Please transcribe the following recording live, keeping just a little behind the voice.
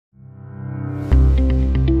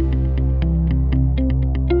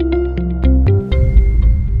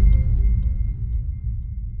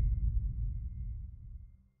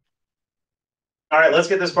All right, let's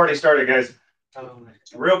get this party started, guys.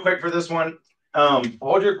 Real quick for this one.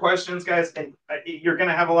 Hold your questions, guys. And you're going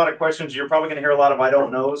to have a lot of questions. You're probably going to hear a lot of I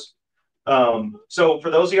don't knows. So for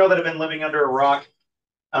those of y'all that have been living under a rock,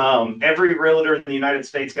 every realtor in the United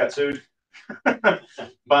States got sued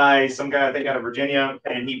by some guy, I think, out of Virginia.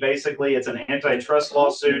 And he basically, it's an antitrust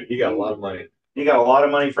lawsuit. He got a lot of money. He got a lot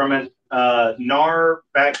of money from it. NAR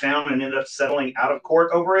backed down and ended up settling out of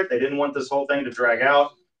court over it. They didn't want this whole thing to drag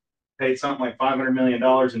out. Paid something like $500 million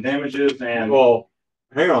in damages. And well,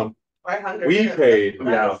 hang on. 500. We paid.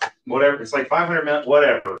 Yeah, whatever. It's like 500 million,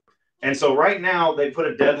 whatever. And so right now they put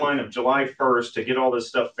a deadline of July 1st to get all this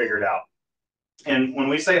stuff figured out. And when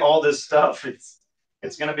we say all this stuff, it's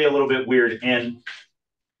going to be a little bit weird. And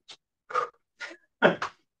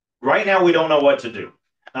right now we don't know what to do.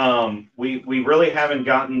 We really haven't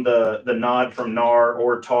gotten the nod from NAR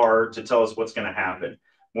or TAR to tell us what's going to happen.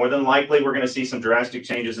 More than likely, we're going to see some drastic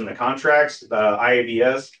changes in the contracts,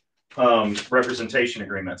 IABS, representation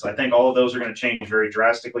agreements. I think all of those are going to change very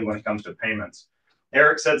drastically when it comes to payments.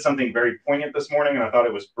 Eric said something very poignant this morning, and I thought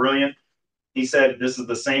it was brilliant. He said this is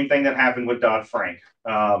the same thing that happened with Dodd-Frank.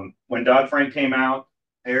 When Dodd-Frank came out,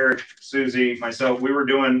 Eric, Susie, myself, we were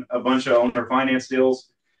doing a bunch of owner finance deals,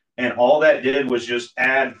 and all that did was just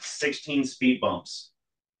add 16 speed bumps,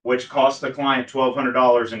 which cost the client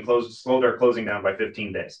 $1,200 and slowed our closing down by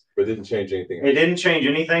 15 days. But it didn't change anything else. It didn't change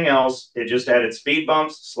anything else. It just added speed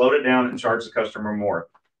bumps, slowed it down, and charged the customer more.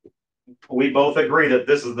 We both agree that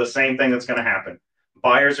this is the same thing that's going to happen.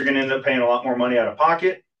 Buyers are going to end up paying a lot more money out of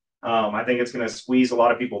pocket. I think it's going to squeeze a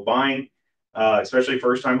lot of people buying, especially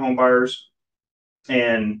first-time home buyers.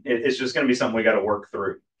 And it's just going to be something we got to work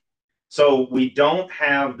through. So we don't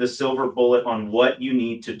have the silver bullet on what you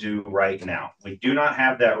need to do right now. We do not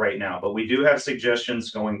have that right now, but we do have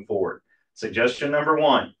suggestions going forward. Suggestion number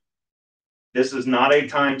one, this is not a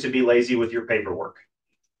time to be lazy with your paperwork.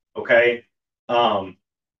 Okay.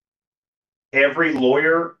 Every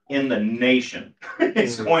lawyer in the nation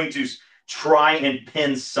is going to try and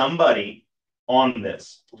pin somebody on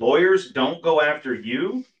this. Lawyers don't go after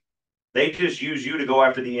you. They just use you to go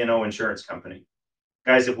after the E&O insurance company.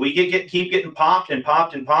 Guys, if we keep getting popped and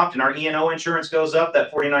popped and popped and our E&O insurance goes up,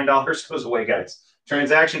 that $49 goes away, guys.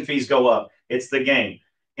 Transaction fees go up. It's the game.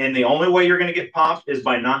 And the only way you're going to get popped is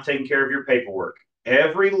by not taking care of your paperwork.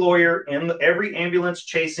 Every lawyer, every ambulance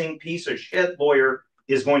chasing piece of shit lawyer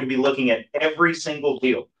is going to be looking at every single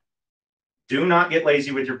deal. Do not get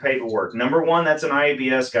lazy with your paperwork. Number one, that's an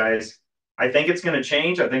IABS, guys. I think it's going to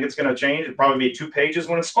change. It'll probably be 2 pages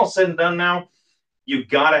when it's all said and done now. You've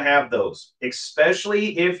got to have those,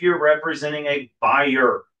 especially if you're representing a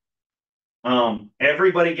buyer.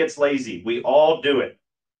 Everybody gets lazy. We all do it.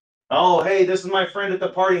 Oh, hey, this is my friend at the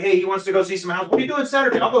party. Hey, he wants to go see some house. What are you doing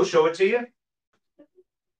Saturday? I'll go show it to you.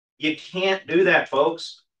 You can't do that,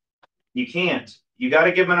 folks. You can't. You got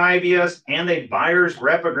to give them an IBS and a buyer's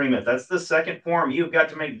rep agreement. That's the second form you've got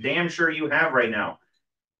to make damn sure you have right now.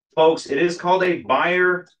 Folks, it is called a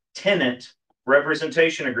buyer-tenant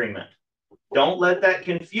representation agreement. Don't let that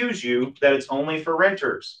confuse you that it's only for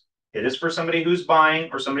renters. It is for somebody who's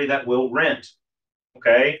buying or somebody that will rent.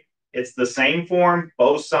 Okay? It's the same form,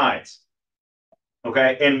 both sides.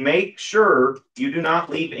 Okay? And make sure you do not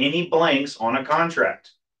leave any blanks on a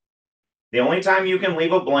contract. The only time you can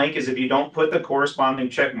leave a blank is if you don't put the corresponding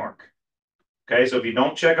check mark. Okay? So if you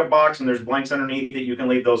don't check a box and there's blanks underneath it, you can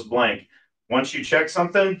leave those blank. Once you check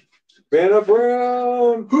something, Banner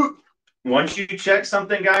Brown. Once you check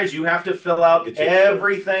something, guys, you have to fill out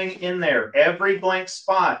everything in there, every blank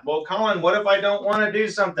spot. Well, Colin, what if I don't want to do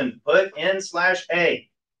something? Put N/A.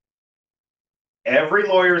 Every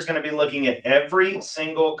lawyer is going to be looking at every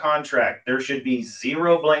single contract. There should be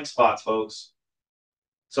 0 blank spots, folks.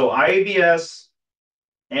 So IABS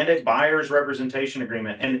and a buyer's representation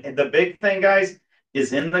agreement. And the big thing, guys,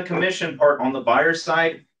 is in the commission part on the buyer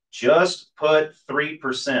side, just put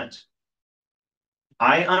 3%.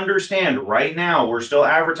 I understand right now we're still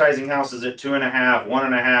advertising houses at 2.5,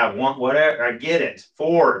 1.5, 1, whatever. I get it.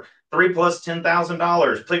 4, 3 plus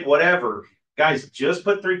 $10,000. Click whatever. Guys, just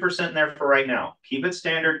put 3% in there for right now. Keep it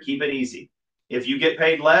standard. Keep it easy. If you get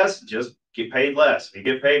paid less, just get paid less. If you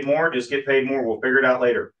get paid more, just get paid more. We'll figure it out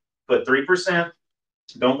later. Put 3%.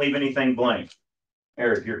 Don't leave anything blank.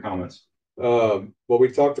 Eric, your comments. What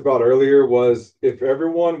we talked about earlier was if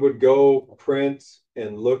everyone would go print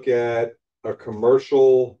and look at a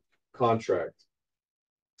commercial contract.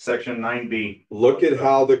 Section 9B. Look at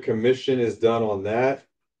how the commission is done on that.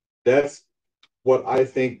 That's what I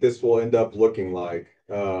think this will end up looking like.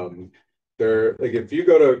 Like if you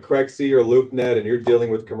go to Crexy or LoopNet and you're dealing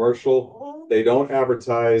with commercial, they don't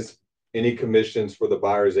advertise any commissions for the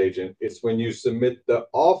buyer's agent. It's when you submit the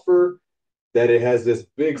offer that it has this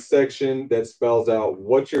big section that spells out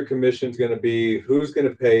what your commission is going to be, who's going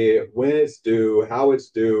to pay it, when it's due, how it's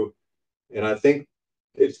due. And I think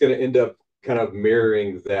it's going to end up kind of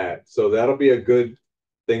mirroring that. So that'll be a good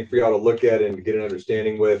thing for y'all to look at and get an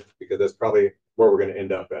understanding with, because that's probably where we're going to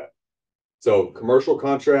end up at. So commercial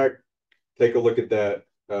contract, take a look at that.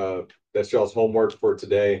 That's y'all's homework for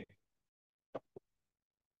today.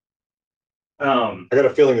 I got a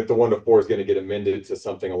feeling that the 1 to 4 is going to get amended to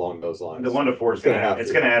something along those lines. The 1 to 4 is going to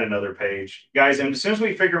it's going to add another page, guys. And as soon as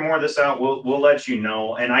we figure more of this out, we'll let you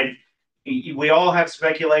know. And we all have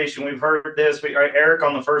speculation. We've heard this. Eric,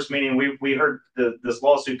 on the first meeting, we heard this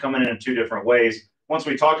lawsuit coming in 2 different ways. Once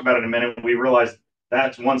we talked about it in a minute, we realized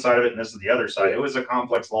that's one side of it and this is the other side. It was a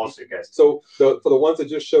complex lawsuit, guys. So for the ones that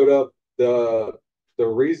just showed up, the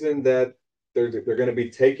reason that they're going to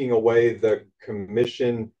be taking away the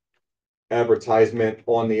commission advertisement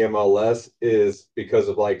on the MLS is because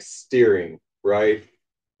of like steering, right?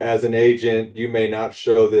 As an agent, you may not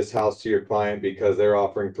show this house to your client because they're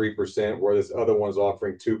offering 3%, where this other one's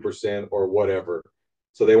offering 2% or whatever.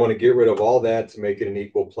 So they want to get rid of all that to make it an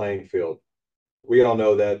equal playing field. We all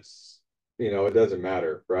know that's, it doesn't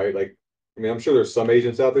matter, right? Like, I mean, I'm sure there's some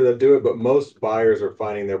agents out there that do it, but most buyers are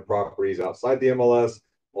finding their properties outside the MLS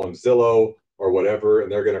on Zillow or whatever, and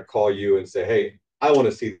they're going to call you and say, hey, I want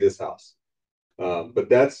to see this house. But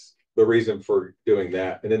that's the reason for doing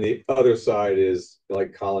that. And then the other side is,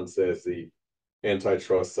 like Colin says, the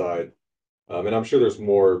antitrust side. And I'm sure there's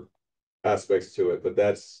more aspects to it, but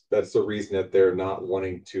that's the reason that they're not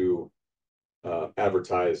wanting to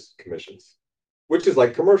advertise commissions, which is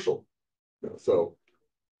like commercial. So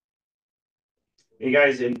you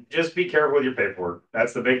guys, and just be careful with your paperwork.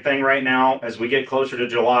 That's the big thing right now. As we get closer to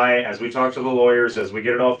July, as we talk to the lawyers, as we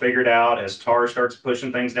get it all figured out, as TAR starts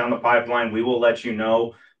pushing things down the pipeline, we will let you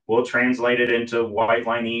know. We'll translate it into white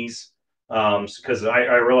lineese, because I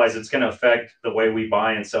realize it's going to affect the way we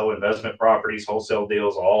buy and sell investment properties, wholesale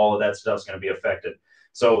deals. All of that stuff's going to be affected.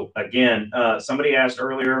 So again, somebody asked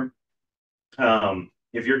earlier,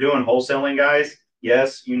 if you're doing wholesaling, guys,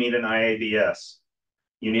 yes, you need an IABS.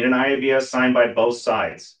 You need an IABS signed by both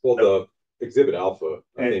sides. Well, the Exhibit Alpha,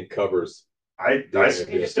 I think, covers.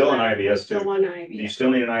 You still an IABS too. You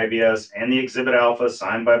still need an IABS and the Exhibit Alpha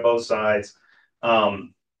signed by both sides.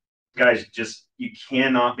 Guys, you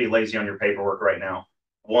cannot be lazy on your paperwork right now.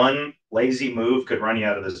 One lazy move could run you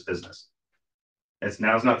out of this business.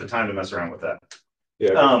 Now's not the time to mess around with that.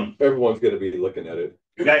 Yeah, everyone's going to be looking at it.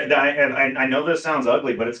 I know this sounds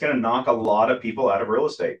ugly, but it's going to knock a lot of people out of real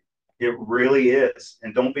estate. It really is.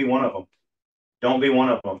 And don't be one of them. Don't be one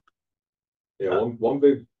of them. Yeah, one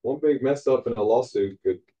big mess up in a lawsuit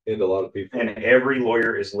could end a lot of people. And every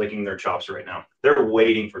lawyer is licking their chops right now. They're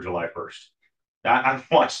waiting for July 1st. I've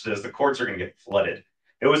watched this. The courts are going to get flooded.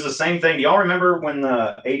 It was the same thing. Do y'all remember when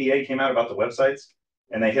the ADA came out about the websites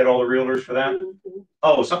and they hit all the realtors for that? Mm-hmm.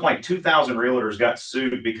 Oh, something like 2,000 realtors got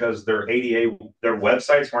sued because their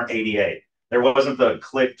websites weren't ADA. There wasn't the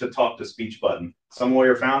click to talk to speech button. Some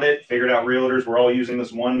lawyer found it, figured out realtors were all using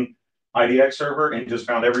this one IDX server, and just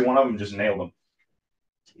found every one of them, just nailed them.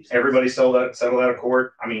 Everybody settled out of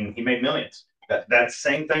court. I mean, he made millions. That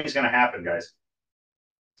same thing's going to happen, guys.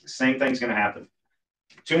 Same thing's going to happen.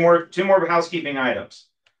 Two more housekeeping items.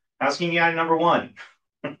 Housekeeping item number 1.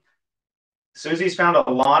 Susie's found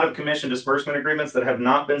a lot of commission disbursement agreements that have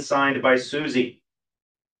not been signed by Susie.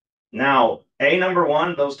 Now, number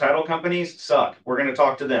 1, those title companies suck. We're going to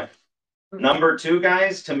talk to them. Number 2,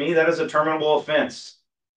 guys, to me, that is a terminable offense.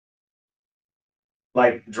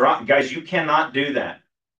 Like, guys, you cannot do that.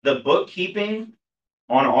 The bookkeeping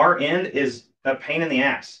on our end is a pain in the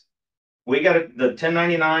ass. We got the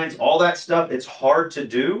 1099s, all that stuff. It's hard to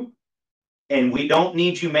do. And we don't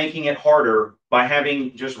need you making it harder by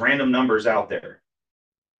having just random numbers out there.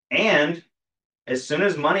 And as soon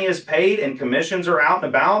as money is paid and commissions are out and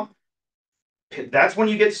about, that's when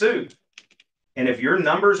you get sued. And if your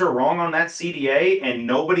numbers are wrong on that CDA and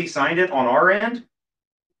nobody signed it on our end,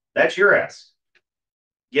 that's your ass.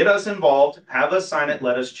 Get us involved, have us sign it,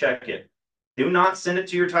 let us check it. Do not send it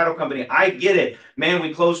to your title company. I get it. Man,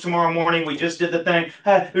 we close tomorrow morning. We just did the thing.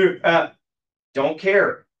 Don't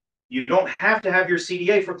care. You don't have to have your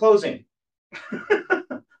CDA for closing.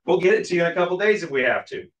 We'll get it to you in a couple days if we have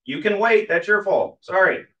to. You can wait. That's your fault.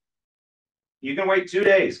 Sorry. You can wait 2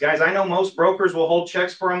 days. Guys, I know most brokers will hold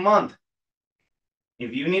checks for a month.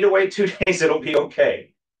 If you need to wait 2 days, it'll be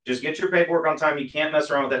okay. Just get your paperwork on time. You can't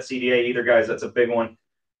mess around with that CDA either, guys. That's a big one.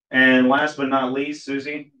 And last but not least,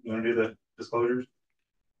 Susie, you want to do the disclosures?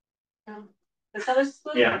 The seller's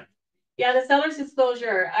disclosure? Yeah. Yeah, the seller's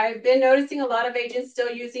disclosure. I've been noticing a lot of agents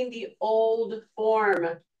still using the old form.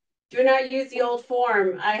 Do not use the old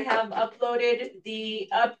form. I have uploaded the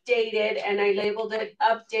updated and I labeled it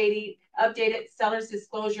updated seller's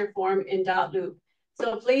disclosure form in .loop.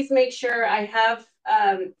 So please make sure I have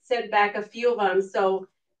sent back a few of them. So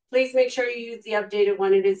please make sure you use the updated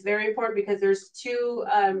one. It is very important because there's two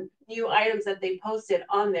new items that they posted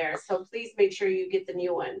on there. So please make sure you get the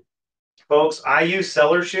new one. Folks, I use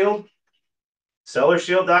Seller Shield,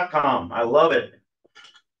 sellershield.com. I love it.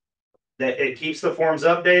 It keeps the forms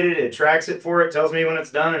updated, it tracks it for it, tells me when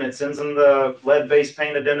it's done, and it sends them the lead-based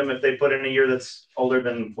paint addendum if they put in a year that's older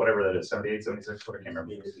than whatever that is, 78, 76, what I can't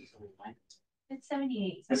remember. It's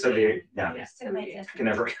 78. It's 78, yeah. 78. Can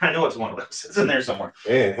never, I know it's one of those, it's in there somewhere.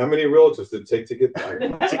 Man, how many realtors did it take to get that?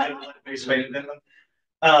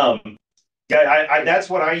 Yeah, that's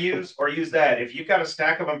what I use, or use that. If you've got a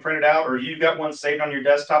stack of them printed out, or you've got one saved on your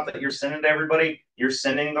desktop that you're sending to everybody, you're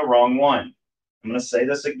sending the wrong one. I'm going to say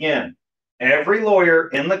this again. Every lawyer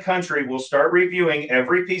in the country will start reviewing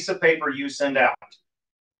every piece of paper you send out.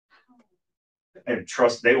 And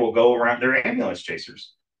trust, they will go around, they're ambulance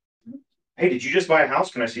chasers. Hey, did you just buy a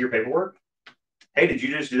house? Can I see your paperwork? Hey, did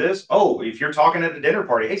you just do this? Oh, if you're talking at a dinner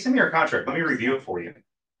party, hey, send me your contract. Let me review it for you.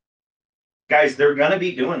 Guys, they're going to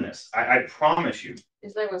be doing this. I promise you.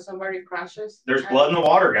 It's like when somebody crashes. There's blood in the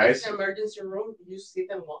water, guys. It's an emergency room. You see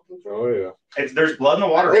them walking through. Oh, yeah. There's blood in the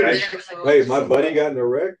water, guys. Hey, my buddy got in a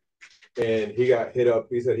wreck and he got hit up.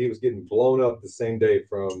 He said he was getting blown up the same day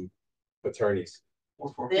from attorneys.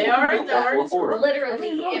 They are in the emergency room. Literally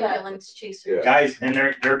ambulance chaser. Yeah. Guys, and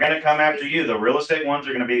they're going to come after you. The real estate ones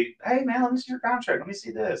are going to be, hey, man, let me see your contract. Let me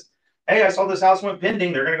see this. Hey, I saw this house went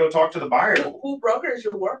pending. They're going to go talk to the buyer. Who brokers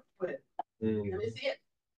you work with? Let me see it.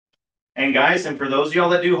 And guys, and for those of y'all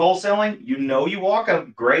that do wholesaling, you know you walk a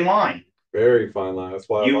gray line. Very fine line. That's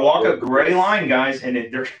why you walk a gray line, guys, and they're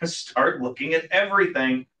going to start looking at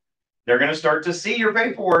everything. They're going to start to see your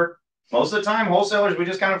paperwork. Most of the time, wholesalers, we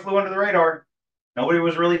just kind of flew under the radar. Nobody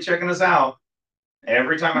was really checking us out.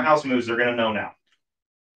 Every time a house moves, they're going to know now.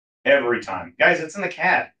 Every time. Guys, it's in the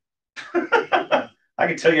CAD. I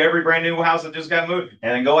can tell you every brand new house that just got moved,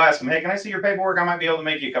 and then go ask them, hey, can I see your paperwork? I might be able to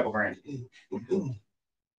make you a couple grand.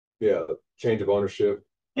 Yeah, change of ownership.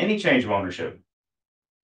 Any change of ownership.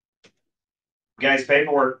 Guys,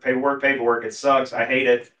 paperwork. It sucks. I hate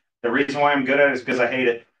it. The reason why I'm good at it is because I hate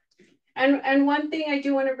it. And one thing I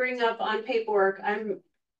do want to bring up on paperwork,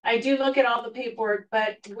 I do look at all the paperwork,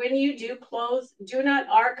 but when you do close, do not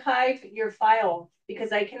archive your file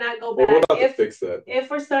because I cannot go back. We're about to fix that. If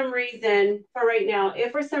for some reason, for right now,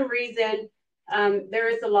 if for some reason there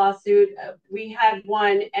is a lawsuit, we had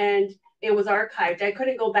one and it was archived. I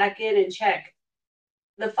couldn't go back in and check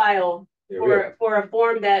the file for a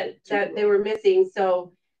form that they were missing.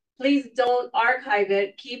 So please don't archive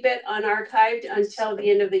it. Keep it unarchived until the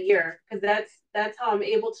end of the year because that's how I'm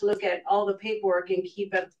able to look at all the paperwork and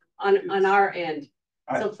keep it on our end.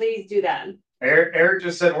 So please do that. Eric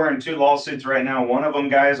just said we're in 2 lawsuits right now. One of them,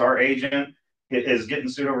 guys, our agent is getting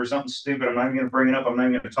sued over something stupid. I'm not even going to bring it up. I'm not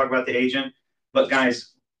even going to talk about the agent. But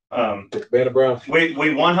guys, we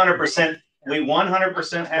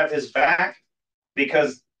 100% have his back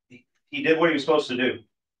because he did what he was supposed to do.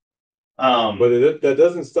 But that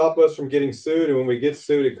doesn't stop us from getting sued. And when we get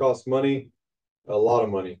sued, it costs money, a lot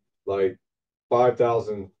of money, like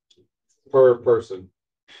 $5,000 per person,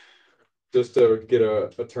 just to get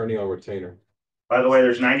an attorney on retainer. By the way,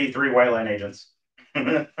 there's 93 white line agents.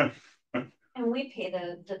 And we pay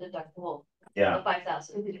the deductible. Yeah. The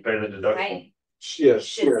 5,000. You pay the deductible. Right? Yes.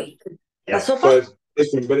 Should be. Yeah. But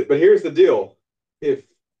listen, but here's the deal. If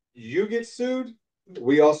you get sued,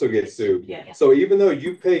 we also get sued. Yeah. So even though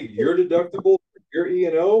you pay your deductible, your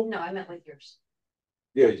E&O. No, I meant with yours.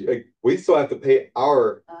 Yeah, we still have to pay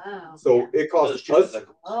our. Oh. So it costs us.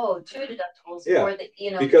 Oh, 2 deductibles Yeah, for the,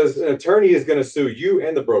 you know. because an attorney is going to sue you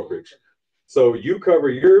and the brokerage. So you cover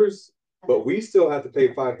yours, but we still have to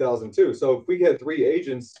pay $5,000 too. So if we had 3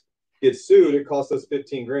 agents get sued, it costs us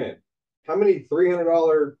 15 grand. How many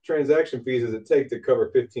 $300 transaction fees does it take to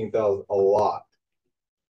cover 15,000? A lot.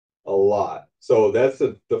 So that's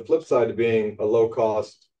the flip side to being a low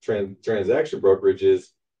cost transaction brokerage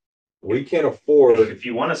is we can't afford. If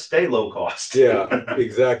you want to stay low cost. Yeah,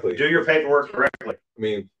 exactly. Do your paperwork correctly. I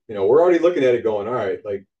mean, we're already looking at it going, all right,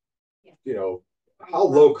 like, how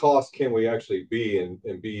low cost can we actually be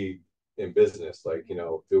and be in business? Like,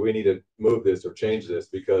 do we need to move this or change this?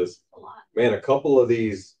 Because, man, a couple of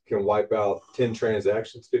these can wipe out 10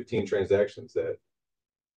 transactions, 15 transactions that are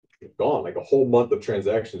gone, like a whole month of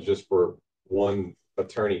transactions just for one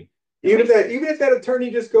attorney. Even if that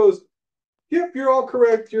attorney just goes, yep, you're all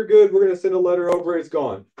correct. You're good. We're gonna send a letter over. It's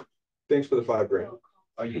gone. Thanks for the $5,000.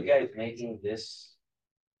 Are you guys making this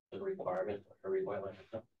a requirement for every white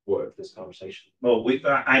What? this conversation? Well,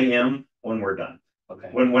 I am when we're done. Okay.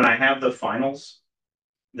 When I have the finals,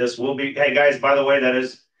 this will be, hey guys, by the way,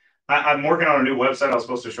 I'm working on a new website. I was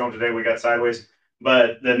supposed to show them today. We got sideways,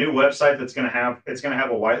 but the new website it's going to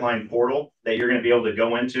have a white line portal that you're going to be able to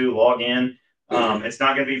go into, log in. It's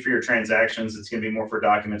not going to be for your transactions. It's going to be more for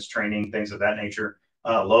documents, training, things of that nature,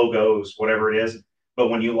 logos, whatever it is. But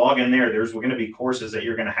when you log in there, there's going to be courses that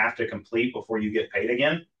you're going to have to complete before you get paid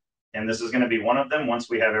again. And this is going to be one of them once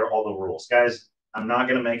we have all the rules. Guys, I'm not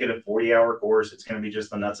going to make it a 40-hour course. It's going to be just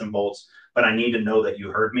the nuts and bolts, but I need to know that you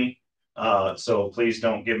heard me. So please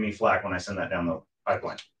don't give me flack when I send that down the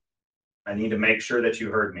pipeline. I need to make sure that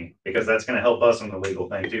you heard me, because that's going to help us on the legal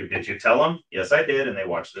thing too. Did you tell them? Yes, I did. And they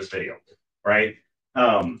watched this video, right?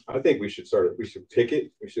 I think we should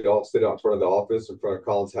picket. We should all sit out front of the office in front of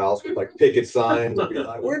Colin's house with like picket signs and be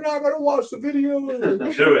like, we're not going to watch the video.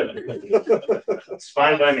 Do it. It's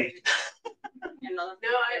fine by me. No,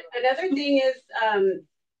 another thing is,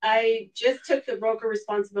 I just took the broker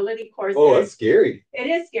responsibility course. Oh, that's scary. It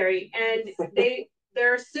is scary. And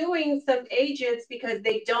they're suing some agents because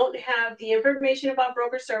they don't have the information about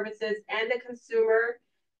broker services and the consumer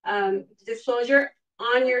disclosure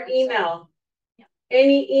on your email.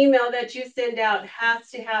 Any email that you send out has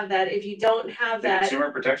to have that. If you don't have The that, consumer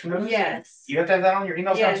protection notice? yes. You have to have that on your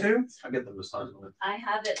emails Yes. now too? I get them to sign it. I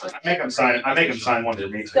have it. I make them sign one for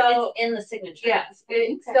me. So In the signature. yes,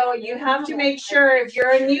 so you have to make sure if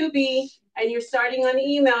you're a newbie and you're starting on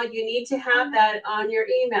email, you need to have that on your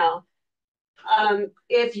email.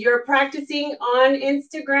 If you're practicing on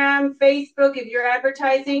Instagram, Facebook, if you're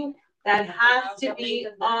advertising, that has to be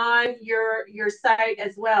on your site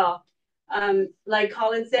as well. Like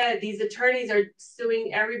Colin said, these attorneys are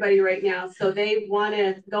suing everybody right now, so they want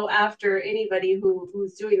to go after anybody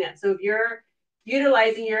who's doing that. So if you're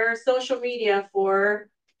utilizing your social media for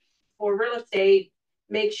real estate,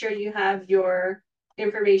 make sure you have your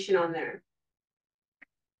information on there.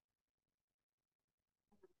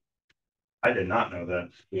 I did not know that.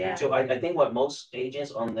 Yeah. So I think what most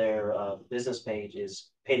agents on their business page is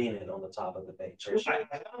pinning it on the top of the page. I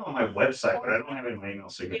have it on my website, but I don't have it in my email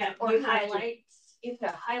signature. Yeah, Or you have to. highlights, you put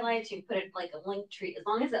highlights, you put it like a link tree, as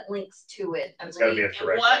long as it links to it. I It's gotta be a believe.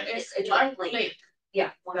 direct What link. is It's a one direct link. link? Yeah.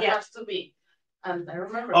 one It Yeah. has to be. And I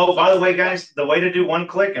remember. Oh, by the way, guys, the way to do one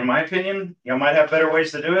click, in my opinion, you might have better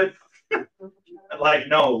ways to do it. Like,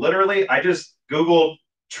 no, literally, I just Googled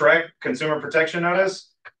TREC consumer protection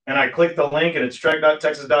notice, and I click the link, and it's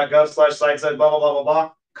trec.texas.gov/site blah, blah, blah, blah,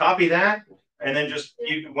 blah. Copy that, and then just,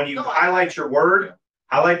 when you highlight your word,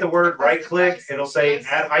 highlight the word, right click, it'll say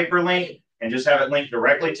add hyperlink, and just have it linked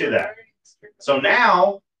directly to that. So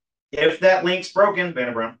now, if that link's broken,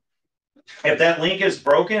 Banner Brown, if that link is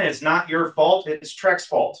broken, it's not your fault, it's TREC's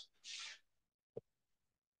fault.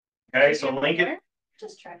 Okay, so link it,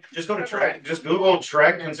 Just track. just go to TREC, just Google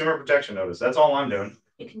TREC consumer protection notice. That's all I'm doing.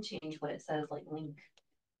 You can change what it says, like link.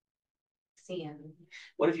 CN.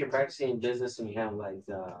 What if you're practicing business and you have like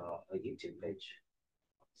a YouTube page?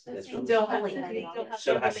 That's really- Still have Link. to-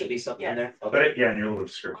 So it has to be something in there? Put it, yeah, in your little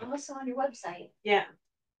description. Also on your website, Yeah,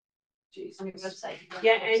 on your website.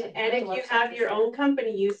 yeah, and if you have your own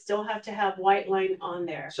company, you still have to have white line on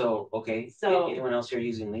there. So, okay, So- anyone else here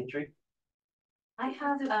using Linktree? I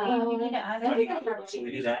have, Should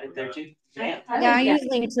we do that in there too? Yeah, I use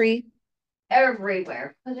Linktree.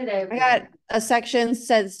 everywhere, put it I everywhere. got a section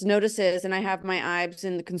says notices and I have my IBS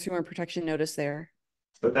and the consumer protection notice there.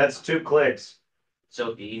 But that's 2 clicks.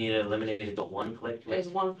 So you need to eliminate it to one click? There's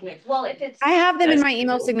one click. Well, if it's, I have them in That's my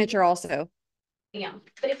email cool. signature also. yeah,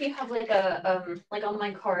 but if you have like a, like on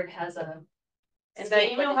my card has a. And scan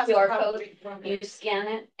the email with has a to QR come code, you scan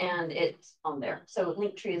it and it's on there, so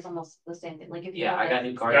Linktree is almost the same thing, like if you. Yeah, I wanna- got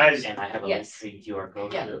new cards Guys. and I have a Yes. Linktree QR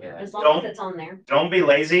code. Yeah, Yeah. as long Don't- as it's on there. Don't be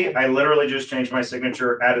lazy. I literally just changed my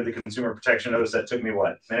signature, added the consumer protection notice. That took me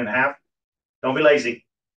what, minute and a half? Don't be lazy.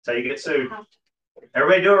 That's how you get sued.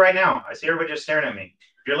 Everybody do it right now. I see everybody just staring at me.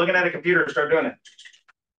 If you're looking at a computer, start doing it.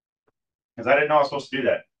 Because I didn't know I was supposed to do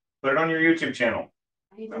that. Put it on your YouTube channel.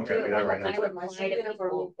 I even Okay, do it we got it right when I now. reply to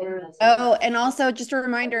people. Oh, and also just a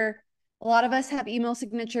reminder, a lot of us have email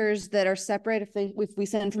signatures that are separate if we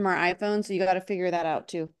send from our iPhone, so you got to figure that out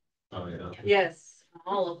too. Oh, yeah. Yes,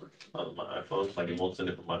 all of them. On my iPhone, like it won't send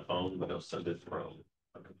it from my phone, but it'll send it from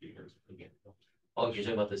my computer. Oh, you're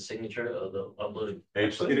talking about the signature of the uploaded? Hey,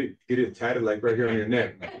 just get it tatted like right here on your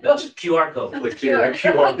neck. That's QR code. Click here, that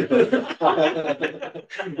QR.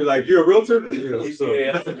 You're like, you're a realtor? You know, so.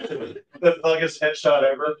 The ugliest headshot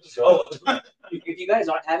ever. Oh, if you guys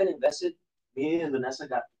haven't invested me and Vanessa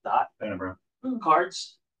got dot Banner, bro.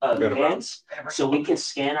 cards, Banner, bro. pens, so we can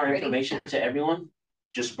scan our information to everyone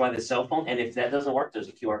just by the cell phone, and if that doesn't work, there's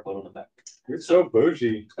a QR code on the back. You're so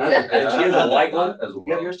bougie. And she has a white one. As You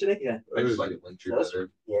have yours today? Yeah. I just like it linked you better.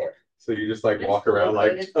 Yeah. So you just like It's walk cool, around but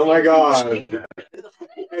like, it's- oh my God.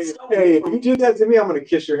 Hey, if you did that to me, I'm gonna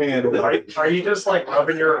kiss your hand. Are you just like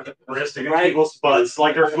rubbing your wrist against Right. people's butts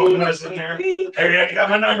like they're fooling us in there? Hey, I got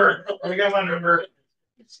my number. I got my number.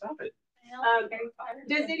 Stop it.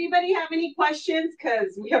 Does anybody have any questions?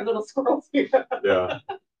 Cause we have little squirrels here. Yeah,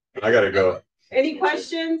 I gotta go. Any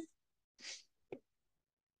questions?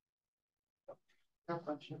 No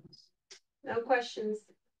questions. No questions.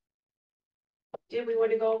 Did we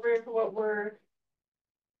want to go over what we're,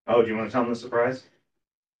 Oh, do you want to tell them the surprise?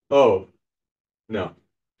 Oh, no.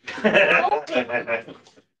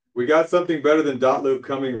 We got something better than dot loop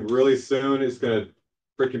coming really soon. It's gonna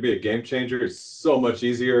freaking be a game changer. It's so much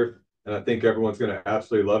easier, and I think everyone's gonna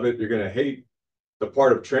absolutely love it. You're gonna hate the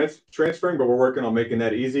part of transferring, but we're working on making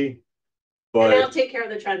that easy. and I'll But take care of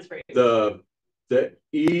the transfer. the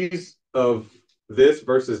ease of this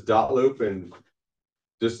versus dot loop and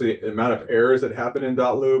just the amount of errors that happen in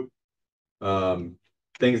dot loop,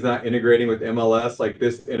 things not integrating with MLS, like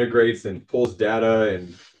this integrates and pulls data,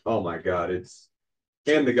 and oh my God,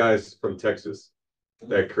 and the guys from Texas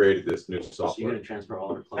that created this new So you're software. gonna transfer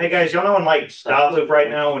all our clients. Hey guys, y'all know in like dot loop right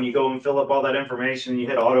now, when you go and fill up all that information, you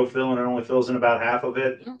hit autofill and it only fills in about half of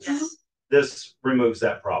it. This removes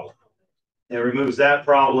that problem. It removes that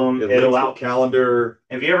problem. It It'll links allow. with calendar.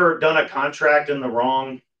 Have you ever done a contract in the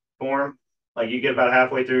wrong form? Like you get about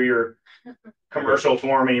halfway through your commercial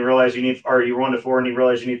form and you realize you need, or you run to 4 and you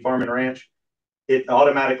realize you need farm and ranch. It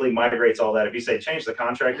automatically migrates all that. If you say change the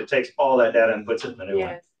contract, it takes all that data and puts it in the new one.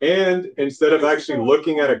 Yes. And instead of actually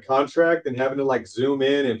looking at a contract and having to like zoom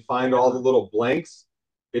in and find all the little blanks,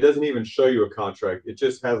 it doesn't even show you a contract. It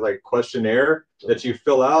just has like questionnaire that you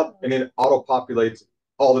fill out and it auto populates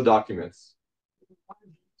all the documents.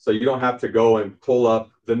 So you don't have to go and pull up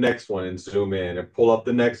the next one and zoom in and pull up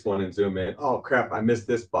the next one and zoom in. Oh crap, I missed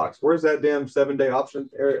this box. Where's that damn 7-day option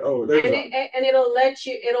area? Oh, there's And it'll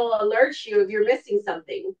alert you if you're missing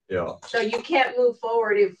something. yeah. So you can't move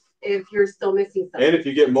forward if you're still missing something. And if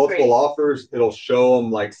you get That's multiple great. offers, it'll show them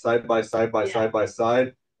like side by side by Yeah. side by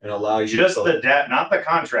side and allow you Just to the data, not the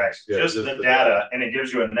contracts, Yeah, just just the the data, and it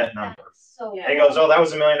gives you a net number. So. Yeah. It goes, oh, that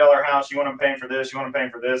was $1 million house. You want to pay for this? You want to pay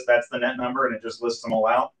for this? That's the net number, and it just lists them all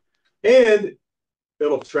out. and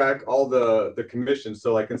it'll track all the commissions.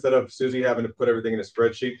 So like instead of Susie having to put everything in a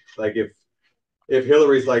spreadsheet, like if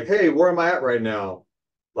Hillary's like, hey, where am I at right now?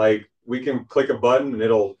 Like we can click a button and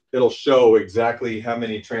it'll show exactly how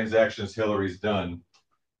many transactions Hillary's done.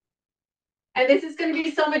 And this is gonna be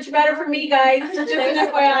so much better for me, guys. Just an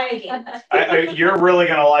FYI. You're really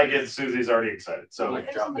gonna like it. Susie's already excited. So,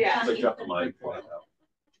 Yeah. Drop the mic.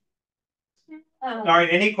 all right.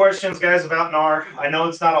 Any questions, guys, about NAR? I know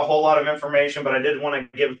it's not a whole lot of information, but I did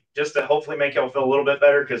want to give just to hopefully make y'all feel a little bit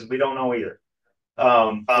better because we don't know either.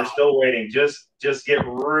 We're still waiting. Just get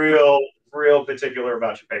real particular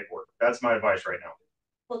about your paperwork. That's my advice right now.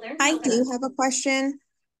 Well, they're I not do gonna- have a question.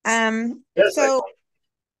 Yes,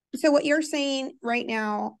 So what you're saying right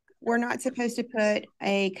now, we're not supposed to put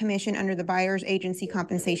a commission under the buyer's agency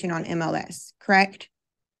compensation on MLS, correct?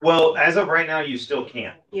 Well, as of right now, you still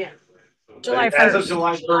can't. Yeah. As of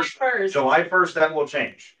July 1st, First. July 1st, that will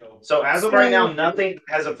change. So as of right now, nothing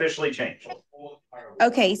has officially changed.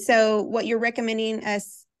 Okay, so what you're recommending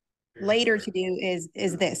us later to do is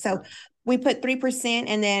this. So we put 3%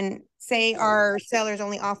 and then say our seller's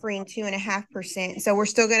only offering 2.5%. So we're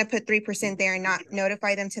still gonna put 3% there and not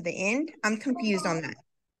notify them to the end? I'm confused on that.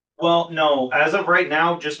 Well, no, as of right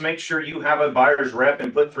now, just make sure you have a buyer's rep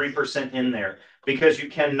and put 3% in there because you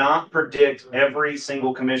cannot predict every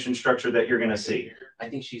single commission structure that you're going to see. I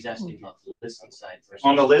think she's asking about the listing side first.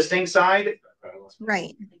 On the listing side,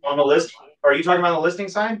 Right, on the list, are you talking about the listing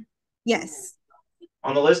side? yes.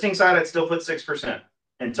 On the listing side, I'd still put 6%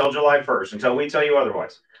 until July 1st, until we tell you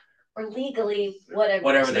otherwise. Or legally, whatever.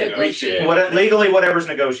 Whatever they negotiate. Legally, whatever's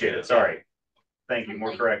negotiated, sorry. Thank you,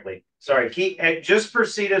 more correctly. Sorry, just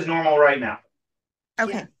proceed as normal right now.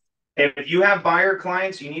 Okay, If you have buyer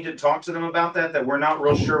clients, you need to talk to them about that we're not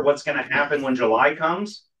real sure what's going to happen when July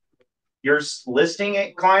comes. Your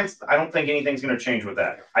listing clients, I don't think anything's going to change with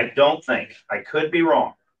that. I don't think. I could be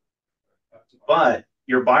wrong. But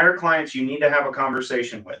your buyer clients, you need to have a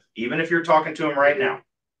conversation with, even if you're talking to them right now.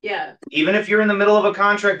 Yeah. Even if you're in the middle of a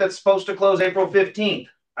contract that's supposed to close April 15th,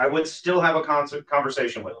 I would still have a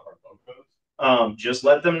conversation with them. Just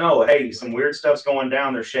let them know, hey, some weird stuff's going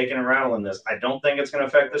down. They're shaking and rattling this. I don't think it's going to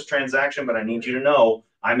affect this transaction, but I need you to know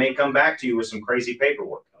I may come back to you with some crazy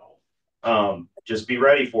paperwork. Just be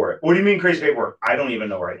ready for it. What do you mean crazy paperwork? I don't even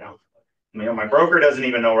know right now. You know, my broker doesn't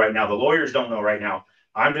even know right now. The lawyers don't know right now.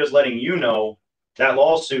 I'm just letting you know that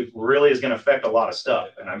lawsuit really is going to affect a lot of stuff.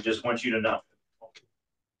 And I just want you to know.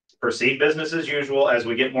 Proceed business as usual. As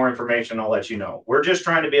we get more information, I'll let you know. We're just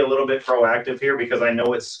trying to be a little bit proactive here because I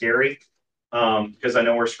know it's scary. Because I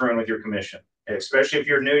know we're screwing with your commission. Especially if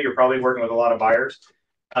you're new, you're probably working with a lot of buyers.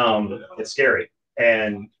 It's scary.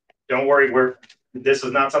 And don't worry, this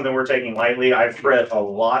is not something we're taking lightly. I've read a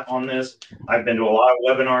lot on this. I've been to a lot of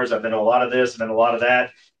webinars. I've been to a lot of this, I've been to a lot of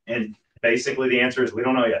that. And basically the answer is we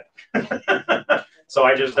don't know yet. So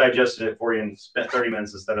I just digested it for you and spent 30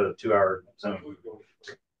 minutes instead of the 2-hour Zoom.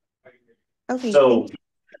 Okay. So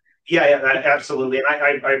yeah, absolutely. And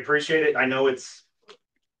I appreciate it. I know it's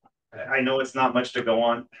not much to go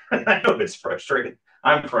on. I know it's frustrating.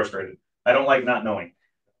 I'm frustrated. I don't like not knowing.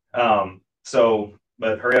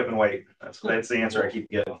 But hurry up and wait. That's the answer I keep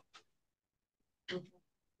getting.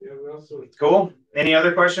 Cool. Any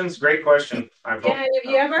other questions? Great question. Yeah, if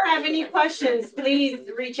you ever have any questions, please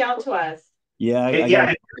reach out to us. Yeah, I got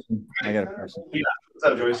a question. Yeah. What's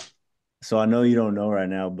up, Joyce? So I know you don't know right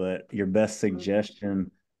now, but your best suggestion,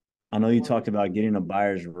 I know you talked about getting a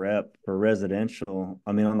buyer's rep for residential.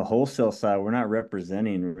 I mean, on the wholesale side, we're not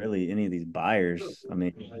representing really any of these buyers. I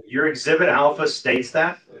mean, your exhibit alpha states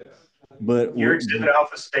that. But your exhibit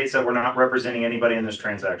alpha states that we're not representing anybody in this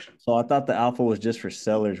transaction. So I thought the alpha was just for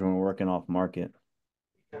sellers when we're working off market.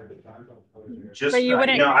 Just but you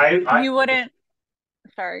wouldn't. You wouldn't.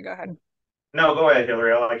 Sorry, go ahead. No, go ahead,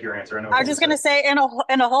 Hillary. I like your answer. I was just going to say, in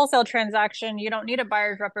a wholesale transaction, you don't need a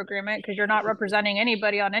buyer's rep agreement because you're not representing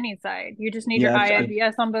anybody on any side. You just need your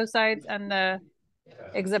IMBS on both sides and the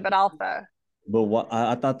exhibit alpha. But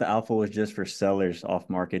I thought the alpha was just for sellers off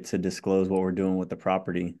market to disclose what we're doing with the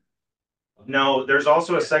property. No, there's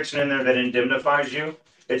also a section in there that indemnifies you.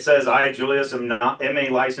 It says, I, Julius, am a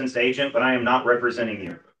licensed agent, but I am not representing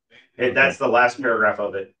you. That's the last paragraph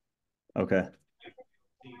of it. Okay.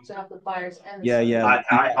 So have the buyers and yeah.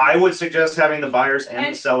 I would suggest having the buyers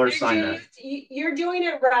and the sellers sign that. You're doing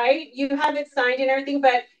it right. You have it signed and everything,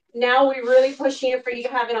 but now we're really pushing it for you to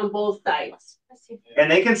have it on both sides. And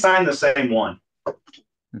they can sign the same one.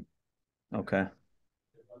 Okay.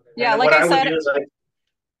 Yeah, like I said.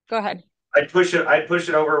 Go ahead. I'd push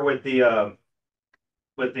it over with the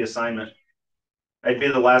assignment. I'd be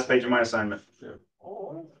the last page of my assignment.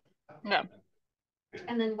 No.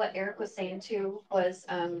 And then what Eric was saying too was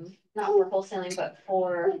not for wholesaling, but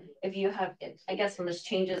for if you have, I guess when there's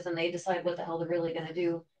changes and they decide what the hell they're really going to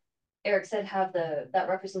do. Eric said have that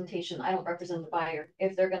representation. I don't represent the buyer.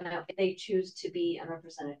 If they choose to be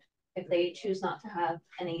unrepresented, if they choose not to have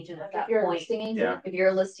an agent at that point, if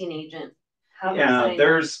you're a listing agent,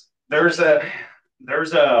 there's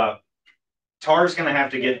a TAR's going to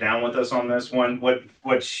have to get down with us on this one. What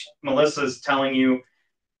Melissa's telling you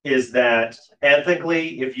is that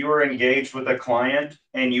ethically, if you are engaged with a client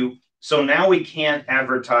so now we can't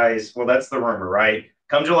advertise. Well, that's the rumor, right?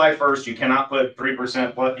 Come July 1st, you cannot put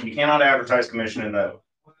 3%, but you cannot advertise commission in the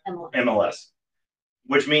MLS,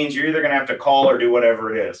 which means you're either going to have to call or do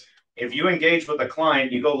whatever it is. If you engage with a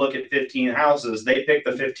client, you go look at 15 houses, they pick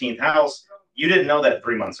the 15th house. You didn't know that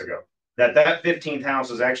 3 months ago, that 15th house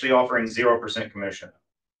is actually offering 0% commission.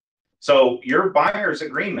 So your buyer's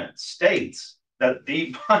agreement states that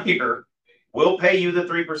the buyer will pay you the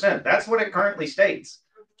 3%. That's what it currently states.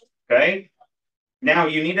 Okay. Now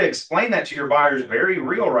you need to explain that to your buyers very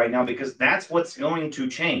real right now, because that's what's going to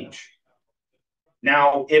change.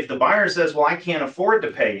 Now, if the buyer says, well, I can't afford to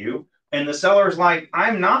pay you, and the seller's like,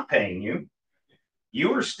 I'm not paying you,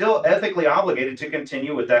 you are still ethically obligated to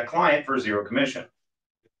continue with that client for 0 commission.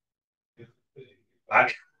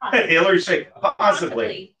 Hillary said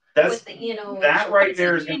possibly. That's that right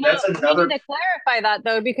there is that's another. We need to clarify that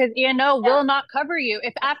though, because E&O will not cover you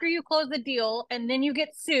if after you close the deal and then you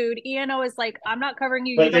get sued. E&O is like, I'm not covering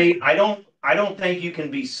you. But I don't think you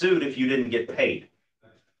can be sued if you didn't get paid.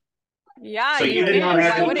 Yeah, so you did not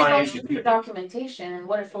have any financial documentation. And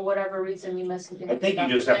what if for whatever reason you missed it? I think you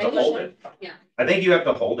just have to hold it. Yeah. I think you have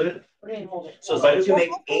to hold it. So as long as you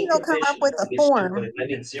make They'll come up with a form. I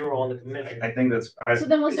mean 0 on the commission. I think that's. So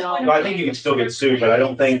then what's the point? I think you can still get sued, but I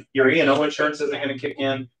don't think your E&O insurance isn't going to kick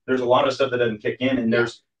in. There's a lot of stuff that doesn't kick in, and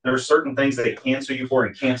there's certain things that they can sue you for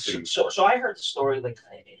and can't sue you. So I heard the story, like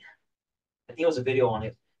I think it was a video on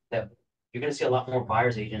it, that you're going to see a lot more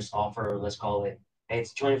buyers agents offer, let's call it, hey,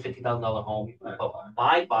 it's $250,000 home, but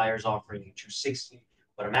my buyer's offering you $260,000.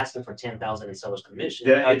 but I'm asking for 10,000 in seller's commission.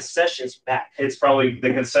 Yeah, concessions back. It's probably,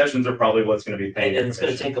 the concessions are probably what's gonna be paid. And it's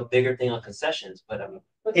gonna take a bigger thing on concessions, but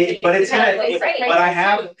But it's gonna, but I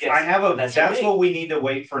have That's that's great. what we need to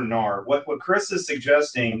wait for NAR. What Chris is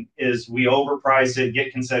suggesting is we overprice it,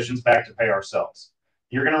 get concessions back to pay ourselves.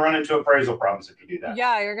 You're gonna run into appraisal problems if you do that.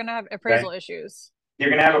 Yeah, you're gonna have appraisal issues.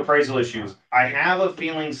 You're gonna have appraisal issues. I have a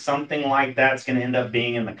feeling something like that's gonna end up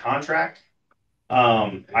being in the contract.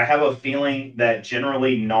 I have a feeling that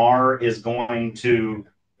generally NAR is going to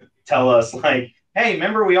tell us like, hey,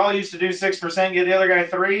 remember we all used to do 6%, get the other guy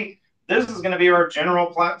 3%? This is going to be our general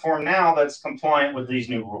platform now that's compliant with these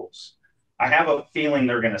new rules. I have a feeling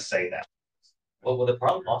they're going to say that. well, the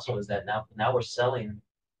problem also is that now we're selling,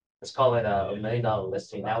 let's call it a $1 million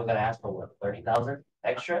listing. Now we got to ask for what, 30,000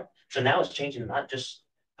 extra. So now it's changing not just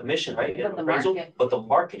commission, right? But the Appraisal, market. but the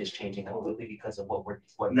market is changing completely because of what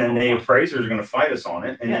Then the appraisers are going to fight us on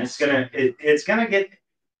it, and Yes. it's going to get,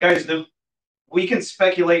 guys. We can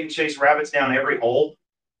speculate and chase rabbits down every hole,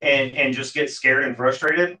 and just get scared and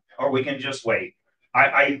frustrated, or we can just wait.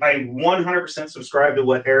 I 100% subscribe to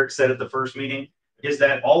what Eric said at the first meeting, is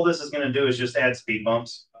that all this is going to do is just add speed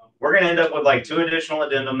bumps. We're going to end up with like 2 additional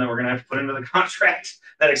addendum that we're going to have to put into the contract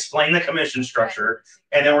that explain the commission structure,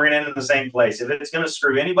 and then we're going to end in the same place. If it's going to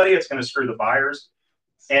screw anybody, it's going to screw the buyers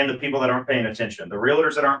and the people that aren't paying attention. The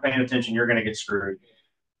realtors that aren't paying attention, you're going to get screwed.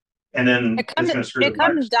 And then it's going to screw the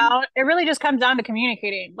buyers. It really just comes down to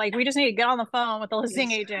communicating. Like, we just need to get on the phone with the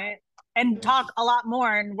listing agent and talk a lot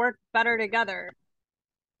more and work better together.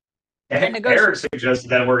 And Eric suggested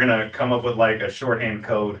that we're gonna come up with like a shorthand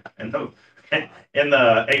code in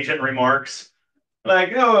the agent remarks.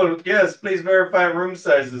 Like, oh yes, please verify room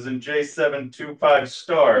sizes in J725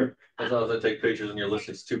 star. As long as I take pictures and your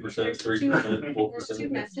listings 2%, 3%, There's 2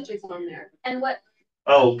 4%. messages on there. And what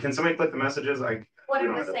Oh, can somebody click the messages? I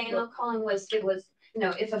was saying though, Colin, was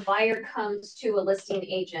if a buyer comes to a listing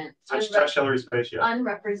agent Touch Hillary's face, yeah.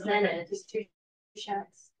 unrepresented,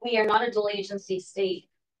 we are not a dual agency state.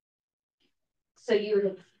 So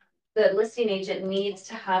the listing agent needs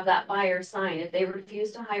to have that buyer sign. If they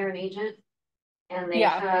refuse to hire an agent and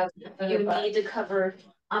you need to cover,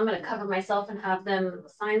 I'm going to cover myself and have them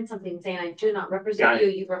sign something saying, I do not represent you,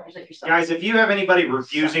 you represent yourself. Guys, if you have anybody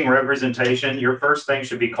refusing representation, your first thing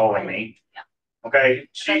should be calling me. Okay,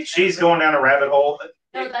 she's going down a rabbit hole.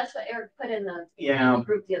 No, that's what Eric put in the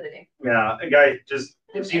group the other day. Yeah, guy, just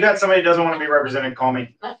if you got somebody who doesn't want to be represented, call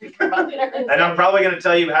me. And I'm probably going to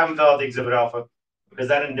tell you have them fill out the exhibit alpha because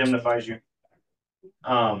that indemnifies you.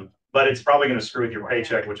 But it's probably going to screw with your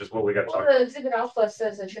paycheck, which is what we got to talk about. The exhibit alpha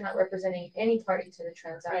says that you're not representing any party to the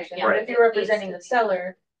transaction. Right. But if you're representing the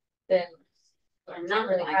seller, then you don't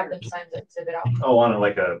really have them sign the exhibit alpha. Oh, on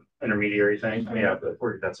like a intermediary thing. Yeah, but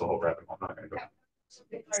that's a whole rabbit hole. I'm not going to go.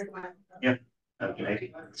 Yeah.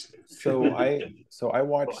 Maybe. So I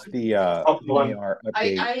watched the NAR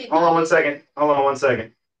update. Hold on one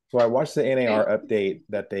second. So I watched the NAR update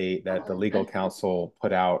that the legal counsel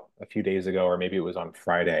put out a few days ago, or maybe it was on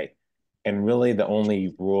Friday. And really the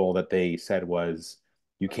only rule that they said was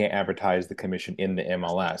you can't advertise the commission in the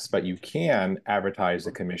MLS, but you can advertise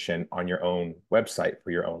the commission on your own website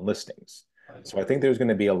for your own listings. So I think there's going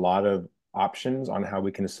to be a lot of options on how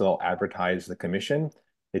we can still advertise the commission.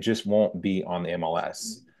 It just won't be on the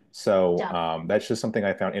MLS. So that's just something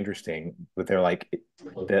I found interesting. But they're like,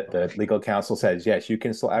 the legal counsel says, yes, you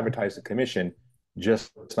can still advertise the commission,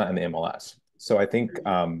 just not in the MLS. So I think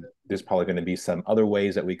there's probably going to be some other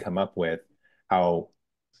ways that we come up with how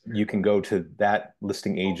you can go to that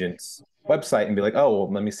listing agent's website and be like, oh,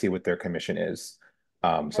 well, let me see what their commission is.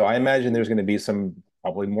 So I imagine there's going to be some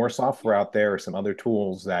probably more software out there or some other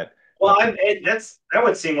tools that. Well, that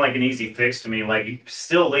would seem like an easy fix to me. Like, you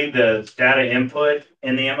still leave the data input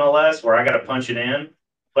in the MLS where I got to punch it in,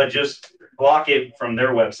 but just block it from their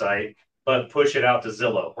website, but push it out to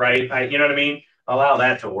Zillow, right? You know what I mean? Allow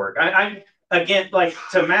that to work. I again, like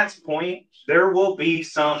to Matt's point, there will be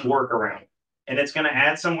some workaround, and it's going to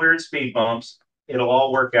add some weird speed bumps. It'll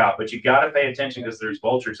all work out, but you got to pay attention because there's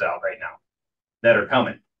vultures out right now that are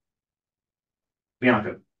coming.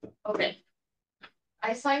 Bianca. Okay.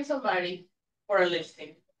 I signed somebody for a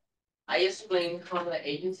listing. I explained how the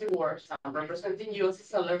agency works. I'm representing you as a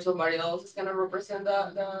seller. Somebody else is going to represent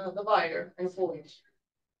the buyer and forward.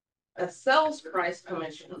 The sales price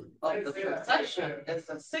commission of the transaction is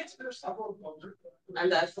at 6%.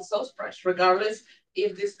 And that's the sales price, regardless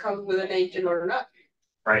if this comes with an agent or not.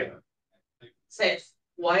 Right. Says,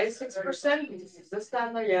 why 6%? This is the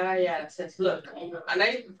standard. Yeah. It says, look, and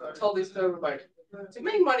I told this to everybody. To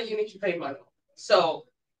make money, you need to pay money. So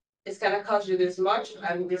it's gonna cost you this much,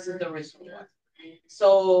 and this is the reason why.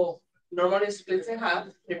 So normally splits in half,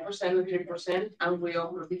 3% and 3%, and we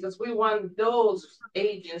offer, because we want those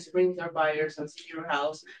agents bring their buyers and see your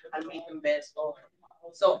house and make the best offer.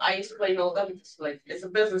 So I explain all that because like it's a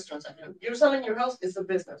business transaction. You're selling your house, it's a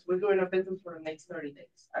business. We're doing a business for the next 30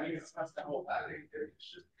 days. I mean, discuss the whole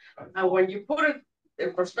thing. And when you put it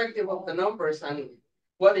in perspective of the numbers and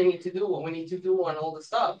what they need to do, what we need to do, and all the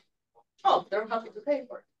stuff, oh, they're happy to pay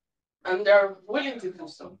for it. And they're willing to do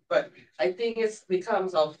so. But I think it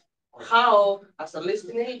becomes of how, as a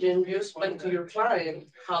listing agent, you explain to your client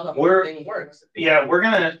how the whole thing works. Yeah, we're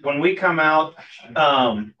gonna, when we come out,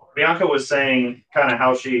 Bianca was saying kind of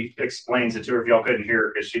how she explains it to her, if y'all couldn't hear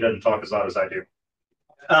her, because she doesn't talk as loud as I do.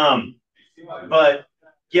 But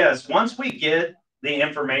yes, once we get the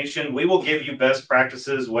information, we will give you best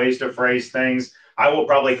practices, ways to phrase things. I will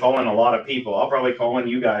probably call in a lot of people. I'll probably call in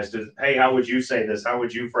you guys to, hey, how would you say this? How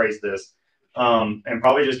would you phrase this? And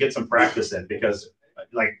probably just get some practice in, because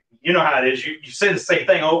like, you know how it is. You say the same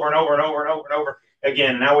thing over and over and over and over and over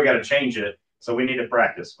again. And now we got to change it. So we need to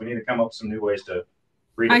practice. We need to come up with some new ways to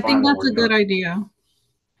redefine. I think that's a good idea.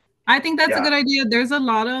 I think that's a good idea. There's a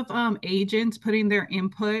lot of agents putting their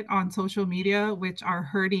input on social media, which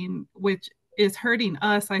is hurting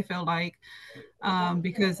us, I feel like,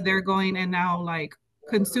 because they're going, and now like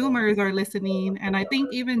consumers are listening. And I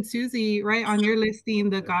think even Susie, right, on your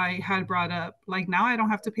listing, the guy had brought up, like, now I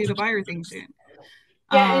don't have to pay the buyer's agent.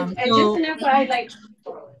 Yeah, and just an FYI, like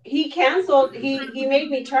he canceled, he made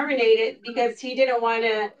me terminate it because he didn't want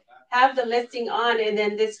to have the listing on, and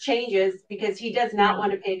then this changes because he does not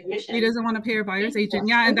want to pay commission. He doesn't want to pay a buyer's agent.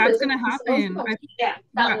 Yeah, and that's going to happen. Yeah,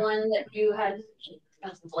 that one that you had.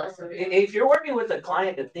 If you're working with a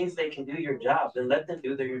client that thinks they can do your job, then let them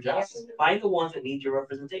do their job. Find the ones that need your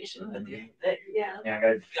representation at the end of the day.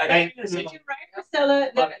 Yeah, Priscilla,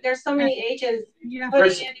 there's so many agents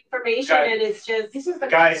putting in information, and it's just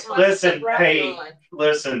guys, listen, hey,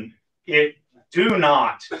 listen, do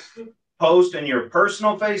not post in your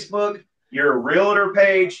personal Facebook, your realtor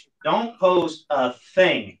page. Don't post a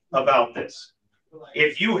thing about this.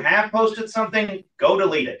 If you have posted something, go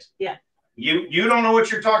delete it. Yeah. You don't know what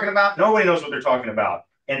you're talking about. Nobody knows what they're talking about.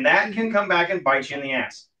 And that can come back and bite you in the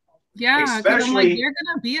ass. Yeah, because I'm like, you're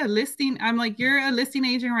gonna be a listing. I'm like, you're a listing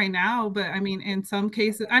agent right now, but I mean, in some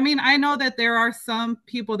cases, I mean, I know that there are some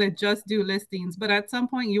people that just do listings, but at some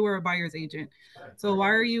point you were a buyer's agent. So why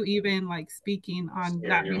are you even like speaking on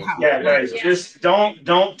that behalf? Yeah, guys, just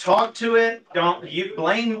don't talk to it. Don't you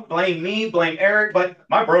blame me, blame Eric, but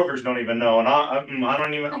my brokers don't even know, and I'm not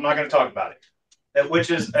going to talk about it.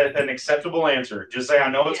 Which is an acceptable answer. Just say, I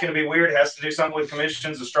know it's going to be weird. It has to do something with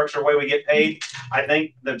commissions, the structure, the way we get paid. I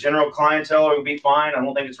think the general clientele will be fine. I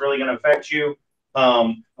don't think it's really going to affect you.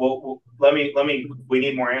 Well, we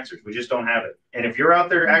need more answers. We just don't have it. And if you're out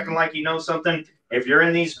there acting like you know something, if you're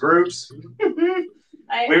in these groups,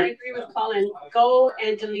 I agree with Colin. Go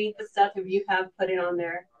and delete the stuff if you have put it on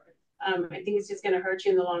there. I think it's just going to hurt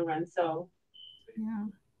you in the long run. So, yeah.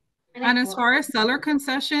 And as far as seller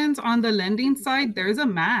concessions on the lending side, there's a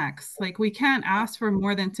max. Like we can't ask for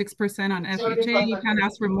more than 6% on FHA. You can't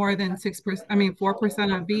ask for more than 6%. I mean,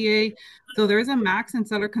 4% on VA. So there's a max in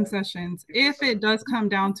seller concessions. If it does come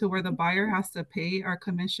down to where the buyer has to pay our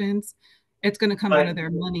commissions, it's going to come out of their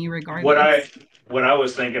money regardless. What I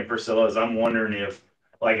was thinking, Priscilla, is I'm wondering if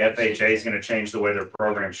like FHA is going to change the way their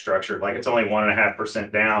program's structured. Like it's only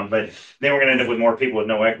 1.5% down, but then we're going to end up with more people with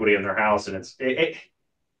no equity in their house, and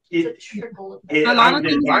a lot of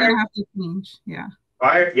things are going to have to change. Yeah.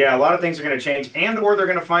 A lot of things are going to change, or they're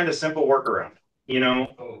going to find a simple workaround,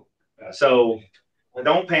 So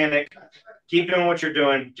don't panic. Keep doing what you're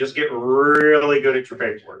doing. Just get really good at your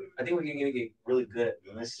paperwork. I think we're going to get really good at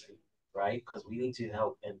listening, right? Because we need to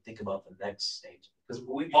help and think about the next stage. Because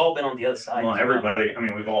we've all been on the other side. Well, everybody, I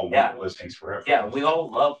mean, we've all wanted listings forever. Yeah, we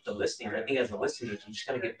all love the listing. I think as a listing agent, you just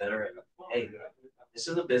got to get better at, hey, this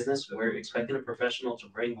is a business. We're expecting a professional to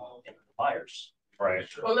bring in buyers. Right.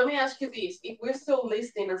 Well, let me ask you this: if we're still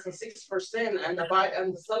listing as a 6% and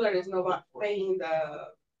the seller is not paying the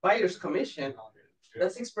buyer's commission, the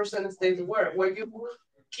 6% stays where? Were you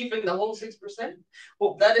keeping the whole 6%?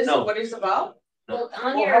 Well, that is what it's about. Well,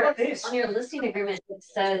 on your listing agreement, it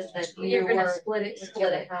says that you're going to split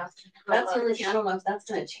it half. That's the only thing. I don't know if that's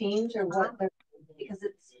going to change or what, because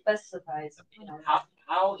it specifies.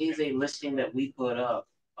 How is a listing that we put up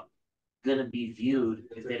going to be viewed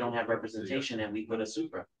if they don't have representation and we put a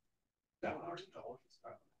Supra?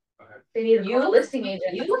 They need a listing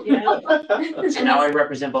agent. So now I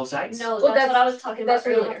represent both sides? No, that's what I was talking about. That's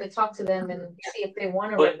where you have to talk to them and see if they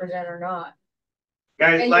want to represent or not.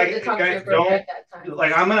 Guys,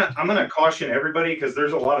 I'm gonna caution everybody, because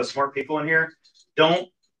there's a lot of smart people in here. Don't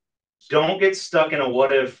Don't get stuck in a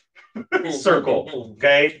what if circle.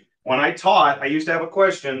 Okay. When I taught, I used to have a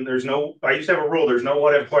question. I used to have a rule. There's no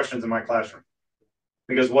what if questions in my classroom,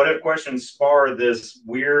 because what if questions spar this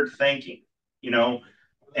weird thinking,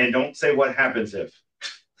 and don't say what happens if.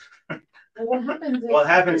 What happens if? What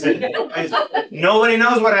happens if? Nobody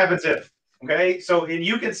knows what happens if. Okay. So, and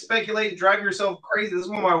you can speculate and drive yourself crazy. This is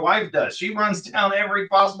what my wife does. She runs down every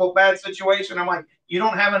possible bad situation. I'm like, you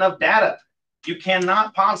don't have enough data. You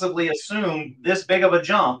cannot possibly assume this big of a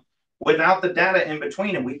jump without the data in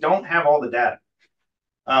between, and we don't have all the data.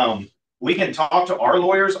 We can talk to our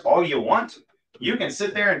lawyers all you want. You can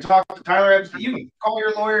sit there and talk to Tyler. You can call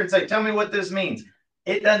your lawyer and say, tell me what this means.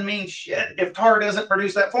 It doesn't mean shit if TAR doesn't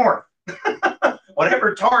produce that form.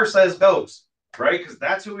 Whatever TAR says goes, right? Because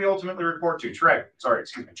that's who we ultimately report to. TREC.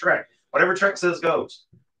 Whatever TREC says goes.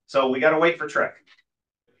 So we got to wait for TREC.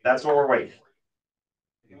 That's what we're waiting.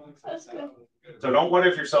 That's good. So don't what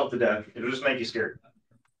if yourself to death. It'll just make you scared.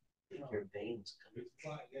 Your veins.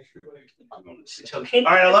 All right,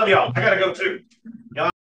 I love y'all. I gotta go too. Y'all